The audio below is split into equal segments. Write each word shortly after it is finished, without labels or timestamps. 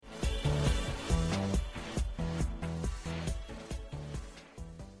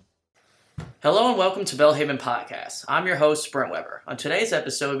Hello and welcome to Bellhaven Podcast. I'm your host, Brent Weber. On today's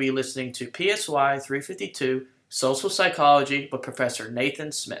episode, we'll be listening to PSY 352, Social Psychology with Professor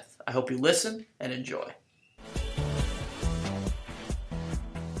Nathan Smith. I hope you listen and enjoy.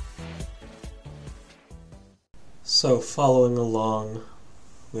 So, following along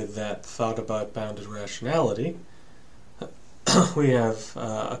with that thought about bounded rationality, we have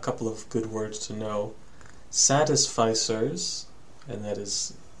a couple of good words to know. Satisficers, and that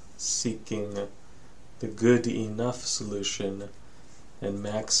is seeking the good enough solution, and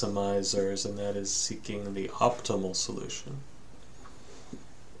maximizers, and that is seeking the optimal solution.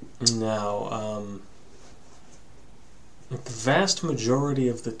 Now, the vast majority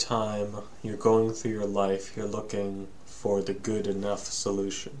of the time you're going through your life, you're looking for the good enough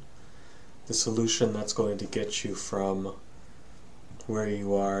solution. The solution that's going to get you from where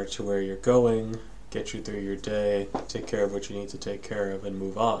you are to where you're going, get you through your day, take care of what you need to take care of, and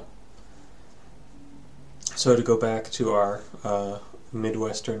move on. So to go back to our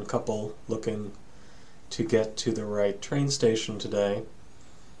Midwestern couple looking to get to the right train station today,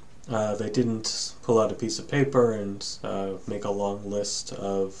 they didn't pull out a piece of paper and make a long list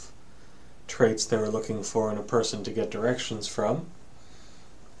of traits they were looking for in a person to get directions from.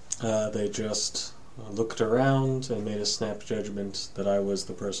 They just looked around and made a snap judgment that I was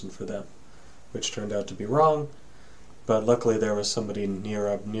the person for them, which turned out to be wrong, but luckily there was somebody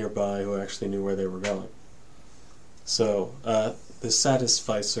nearby who actually knew where they were going. So, the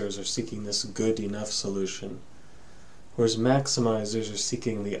satisficers are seeking this good enough solution, whereas maximizers are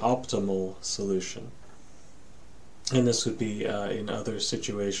seeking the optimal solution. And this would be in other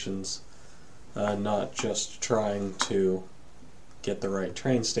situations, not just trying to get the right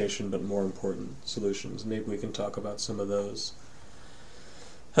train station, but more important solutions. Maybe we can talk about some of those.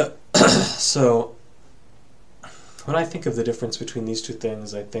 So, when I think of the difference between these two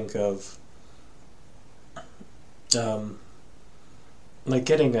things, I think of like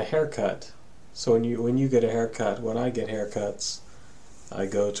getting a haircut. So when you get a haircut, when I get haircuts, I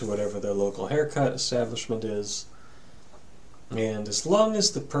go to whatever their local haircut establishment is, and as long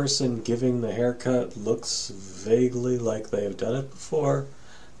as the person giving the haircut looks vaguely like they have done it before,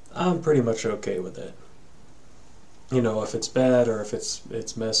 I'm pretty much okay with it. You know, if it's bad or if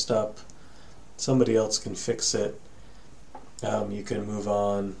it's messed up, somebody else can fix it. You can move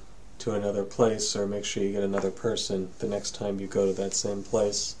on to another place, or make sure you get another person the next time you go to that same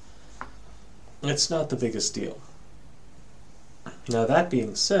place. It's not the biggest deal. Now, that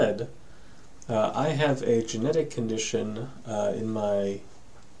being said, I have a genetic condition in my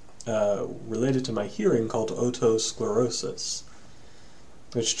related to my hearing called otosclerosis,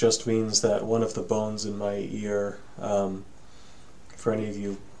 which just means that one of the bones in my ear, for any of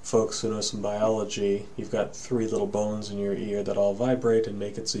you folks who know some biology, you've got 3 little bones in your ear that all vibrate and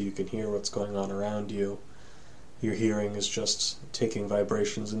make it so you can hear what's going on around you. Your hearing is just taking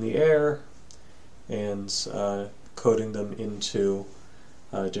vibrations in the air and coding them into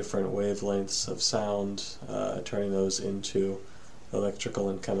different wavelengths of sound, turning those into electrical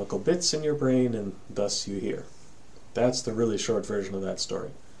and chemical bits in your brain, and thus you hear. That's the really short version of that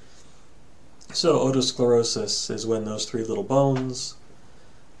story. So otosclerosis is when those 3 little bones,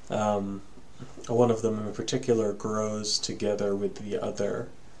 one of them in particular, grows together with the other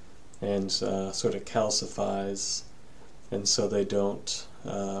and sort of calcifies, and so they don't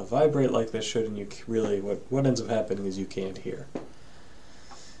vibrate like they should, and you really, what ends up happening is you can't hear.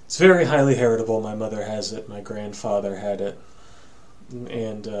 It's very highly heritable. My mother has it, my grandfather had it,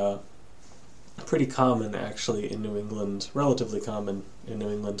 and pretty common actually in New England, relatively common in New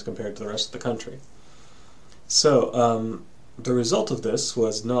England compared to the rest of the country. So, the result of this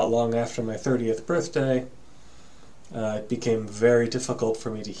was not long after my 30th birthday, it became very difficult for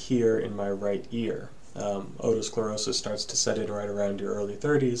me to hear in my right ear. Otosclerosis starts to set in right around your early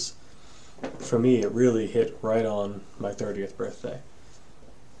 30s. For me, it really hit right on my 30th birthday.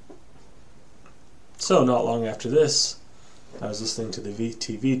 So not long after this, I was listening to the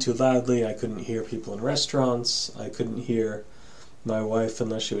TV too loudly. I couldn't hear people in restaurants. I couldn't hear my wife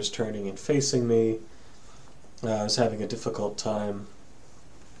unless she was turning and facing me. I was having a difficult time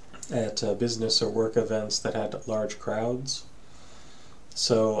at business or work events that had large crowds.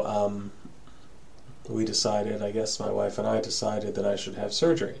 So we decided, I guess my wife and I decided, that I should have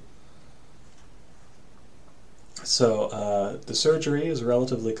surgery. So the surgery is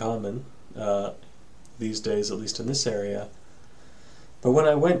relatively common these days, at least in this area. But when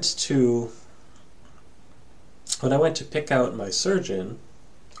I went to pick out my surgeon,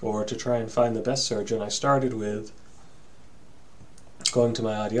 or to try and find the best surgeon, I started with going to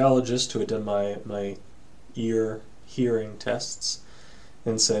my audiologist who had done my ear hearing tests,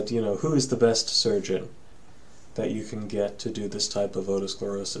 and said, who is the best surgeon that you can get to do this type of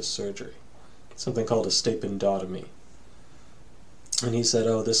otosclerosis surgery? Something called a stapendotomy. And he said,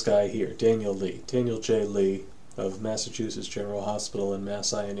 oh, this guy here, Daniel J. Lee of Massachusetts General Hospital in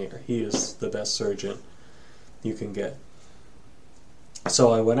Mass Eye and Ear. He is the best surgeon you can get.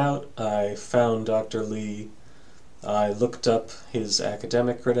 So I went out, I found Dr. Lee, I looked up his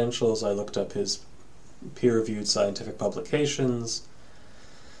academic credentials, I looked up his peer-reviewed scientific publications,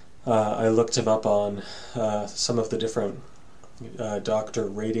 I looked him up on some of the different doctor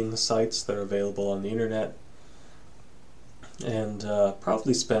rating sites that are available on the internet, and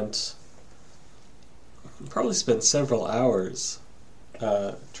probably spent several hours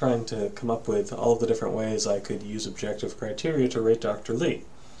trying to come up with all the different ways I could use objective criteria to rate Dr. Lee.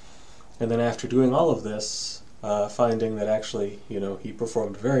 And then after doing all of this, finding that actually, he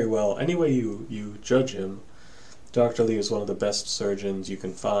performed very well. Any way you judge him, Dr. Lee is one of the best surgeons you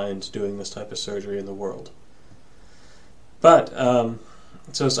can find doing this type of surgery in the world. But,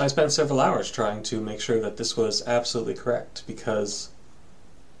 so I spent several hours trying to make sure that this was absolutely correct, because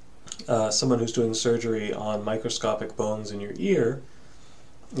someone who's doing surgery on microscopic bones in your ear,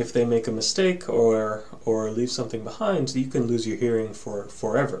 if they make a mistake or leave something behind, you can lose your hearing for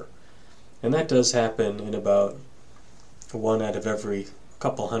forever. And that does happen in about 1 out of every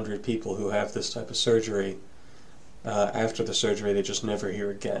couple hundred people who have this type of surgery. After the surgery, they just never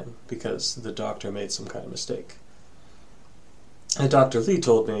hear again because the doctor made some kind of mistake. And Dr. Lee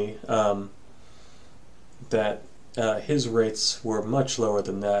told me that his rates were much lower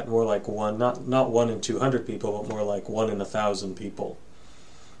than that, more like not 1 in 200 people, but more like 1 in 1,000 people.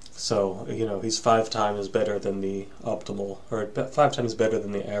 So, he's 5 times better than the optimal, or 5 times better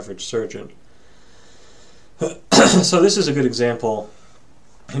than the average surgeon. So this is a good example.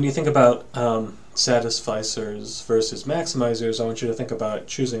 When you think about satisficers versus maximizers, I want you to think about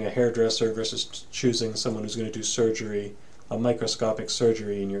choosing a hairdresser versus choosing someone who's going to do surgery, a microscopic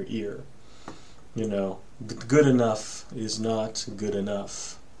surgery in your ear. Good enough is not good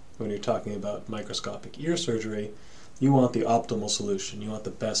enough when you're talking about microscopic ear surgery. You want the optimal solution. You want the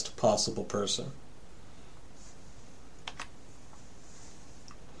best possible person.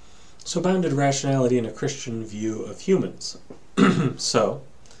 So, bounded rationality in a Christian view of humans. So,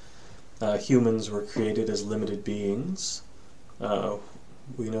 humans were created as limited beings.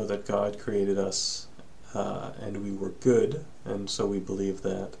 We know that God created us and we were good, and so we believe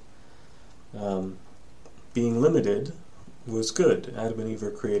that being limited was good. Adam and Eve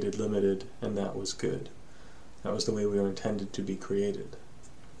were created limited, and that was good. That was the way we were intended to be created.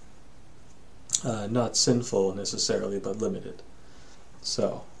 Not sinful necessarily, but limited.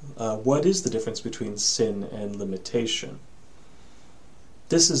 So, what is the difference between sin and limitation?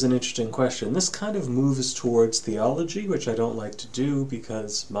 This is an interesting question. This kind of moves towards theology, which I don't like to do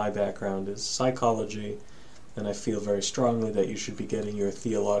because my background is psychology, and I feel very strongly that you should be getting your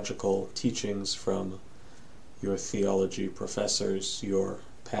theological teachings from your theology professors, your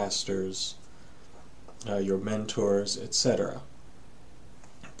pastors, your mentors, etc.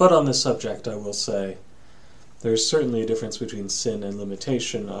 But on this subject, I will say there's certainly a difference between sin and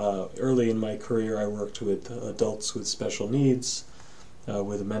limitation. Early in my career, I worked with adults with special needs,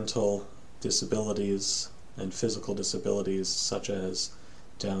 with mental disabilities and physical disabilities such as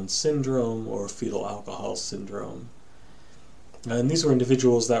Down syndrome or fetal alcohol syndrome. And these were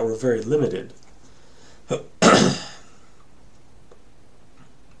individuals that were very limited.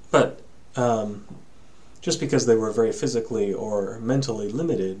 But just because they were very physically or mentally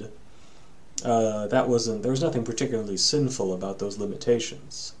limited, there was nothing particularly sinful about those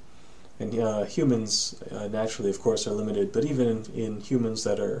limitations. And humans naturally, of course, are limited, but even in humans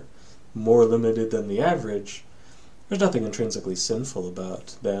that are more limited than the average, there's nothing intrinsically sinful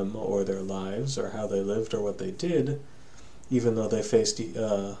about them or their lives or how they lived or what they did, even though they faced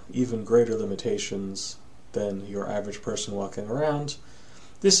even greater limitations than your average person walking around.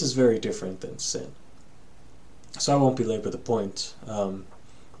 This is very different than sin. So I won't belabor the point.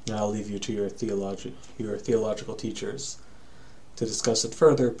 I'll leave you to your theological teachers to discuss it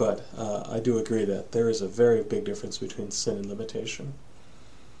further, but I do agree that there is a very big difference between sin and limitation.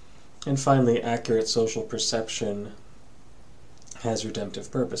 And finally, accurate social perception has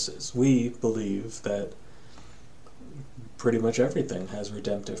redemptive purposes. We believe that pretty much everything has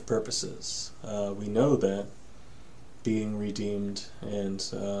redemptive purposes. We know that being redeemed and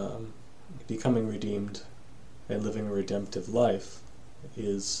becoming redeemed and living a redemptive life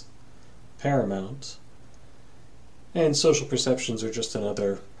is paramount, and social perceptions are just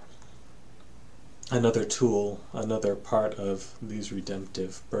another tool, another part of these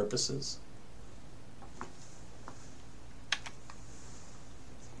redemptive purposes.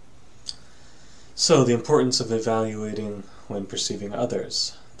 So, the importance of evaluating when perceiving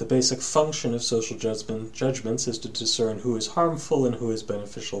others. The basic function of social judgments is to discern who is harmful and who is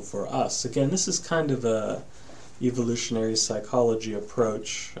beneficial for us. Again, this is kind of a evolutionary psychology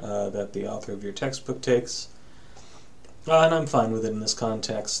approach that the author of your textbook takes, and I'm fine with it in this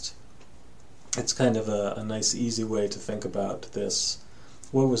context. It's kind of a nice, easy way to think about this.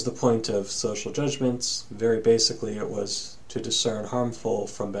 What was the point of social judgments? Very basically, it was to discern harmful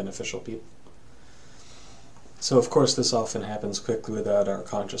from beneficial people. So, of course, this often happens quickly without our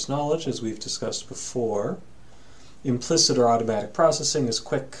conscious knowledge, as we've discussed before. Implicit or automatic processing is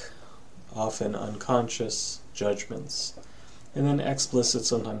quick, often unconscious judgments. And then explicit,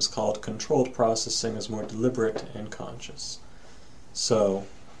 sometimes called controlled processing, is more deliberate and conscious. So,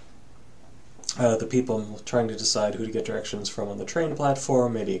 the people trying to decide who to get directions from on the train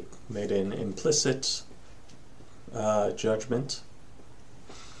platform made an implicit judgment.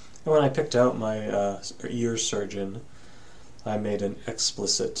 And when I picked out my ear surgeon, I made an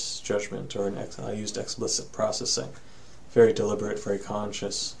explicit judgment, or I used explicit processing. Very deliberate, very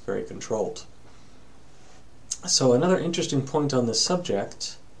conscious, very controlled. So another interesting point on this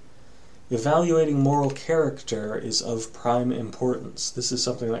subject, evaluating moral character is of prime importance. This is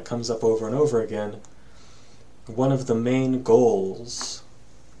something that comes up over and over again. One of the main goals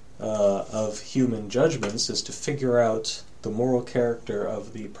of human judgments is to figure out the moral character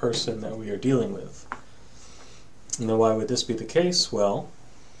of the person that we are dealing with. Now, why would this be the case? Well,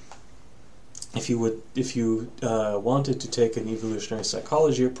 if you wanted to take an evolutionary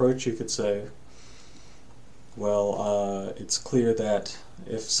psychology approach, you could say, well, it's clear that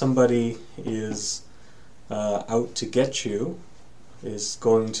if somebody is out to get you, is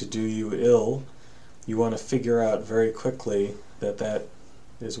going to do you ill, you want to figure out very quickly that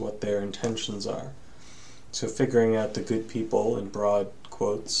is what their intentions are. So figuring out the good people, in broad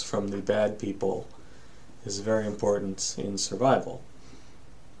quotes, from the bad people is very important in survival.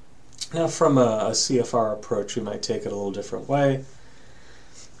 Now, from a CFR approach, we might take it a little different way.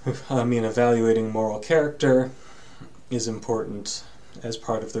 I mean, evaluating moral character is important as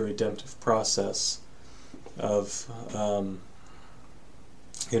part of the redemptive process of,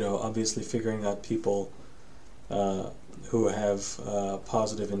 obviously figuring out people who have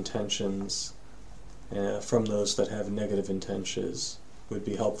positive intentions from those that have negative intentions would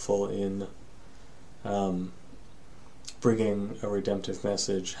be helpful in bringing a redemptive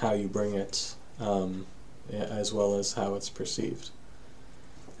message, how you bring it, as well as how it's perceived.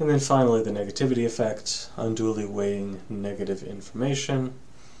 And then finally, the negativity effect, unduly weighing negative information.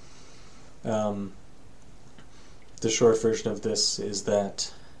 The short version of this is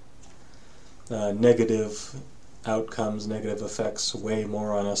that negative outcomes, negative effects weigh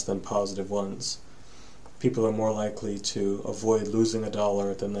more on us than positive ones. People are more likely to avoid losing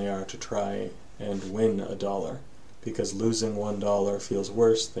 $1 than they are to try and win $1, because losing $1 feels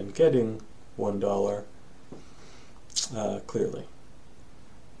worse than getting $1, clearly.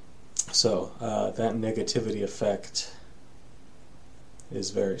 So that negativity effect is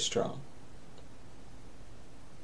very strong.